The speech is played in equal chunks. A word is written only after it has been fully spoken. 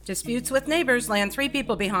Disputes with neighbors land 3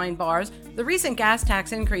 people behind bars, the recent gas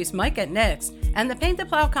tax increase might get nixed, and the Paint the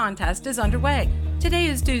Plow contest is underway. Today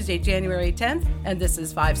is Tuesday, January 10th, and this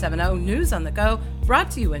is 570 News on the Go, brought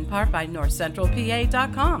to you in part by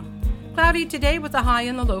NorthCentralPA.com. Cloudy today with a high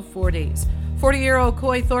in the low 40s. 40-year-old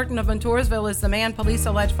Coy Thornton of Montoursville is the man police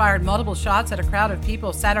allege fired multiple shots at a crowd of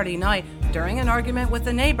people Saturday night during an argument with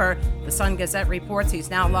a neighbor. The Sun-Gazette reports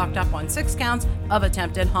he's now locked up on 6 counts of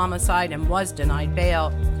attempted homicide and was denied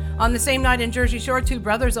bail. On the same night in Jersey Shore, 2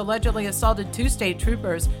 brothers allegedly assaulted 2 state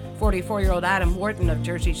troopers. 44-year-old Adam Wharton of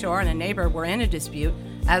Jersey Shore and a neighbor were in a dispute.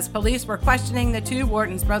 As police were questioning the 2,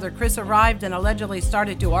 Wharton's brother Chris arrived and allegedly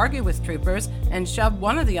started to argue with troopers and shoved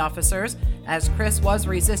one of the officers. As Chris was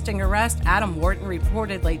resisting arrest, Adam Wharton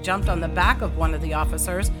reportedly jumped on the back of one of the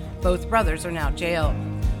officers. Both brothers are now jailed.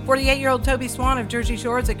 48-year-old Toby Swan of Jersey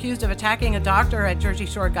Shore is accused of attacking a doctor at Jersey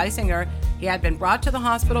Shore Geisinger. He had been brought to the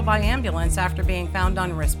hospital by ambulance after being found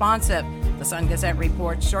unresponsive. The Sun-Gazette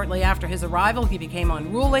reports shortly after his arrival, he became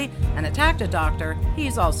unruly and attacked a doctor.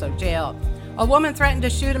 He's also jailed. A woman threatened to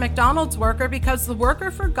shoot a McDonald's worker because the worker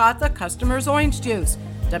forgot the customer's orange juice.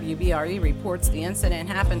 WBRE reports the incident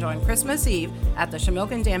happened on Christmas Eve at the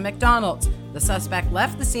Shamokin Dam McDonald's. The suspect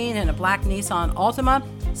left the scene in a black Nissan Altima.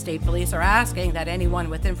 State police are asking that anyone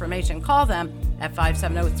with information call them at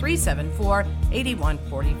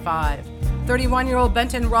 570-374-8145. 31-year-old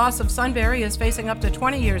Benton Ross of Sunbury is facing up to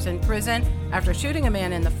 20 years in prison after shooting a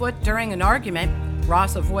man in the foot during an argument.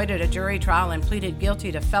 Ross avoided a jury trial and pleaded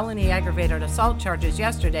guilty to felony aggravated assault charges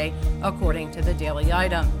yesterday, according to the Daily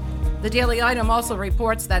Item. The Daily Item also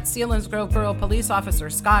reports that Selinsgrove Borough Police Officer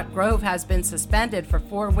Scott Grove has been suspended for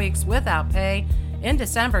 4 weeks without pay. In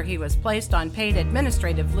December, he was placed on paid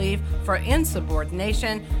administrative leave for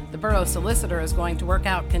insubordination. The borough solicitor is going to work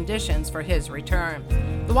out conditions for his return.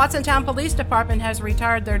 The Watsontown Police Department has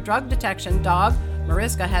retired their drug detection dog.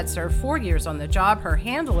 Mariska had served 4 years on the job. Her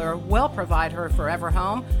handler will provide her forever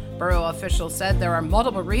home. Borough officials said there are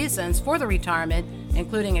multiple reasons for the retirement,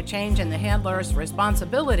 including a change in the handler's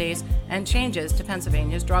responsibilities and changes to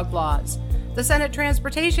Pennsylvania's drug laws. The Senate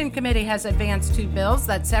Transportation Committee has advanced 2 bills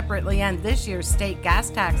that separately end this year's state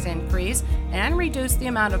gas tax increase and reduce the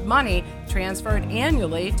amount of money transferred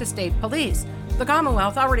annually to state police. The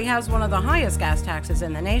Commonwealth already has one of the highest gas taxes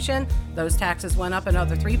in the nation. Those taxes went up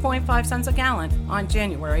another 3.5 cents a gallon on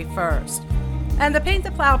January 1st. And the Paint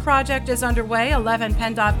the Plow project is underway. 11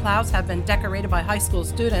 PennDOT plows have been decorated by high school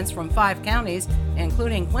students from 5 counties,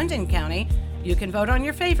 including Clinton County. You can vote on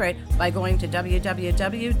your favorite by going to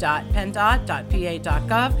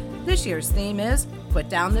www.penndot.pa.gov. This year's theme is Put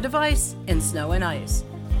Down the Device in Snow and Ice.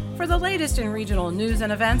 For the latest in regional news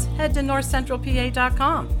and events, head to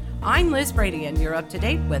NorthCentralPA.com. I'm Liz Brady, and you're up to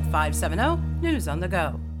date with 570 News on the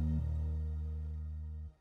Go.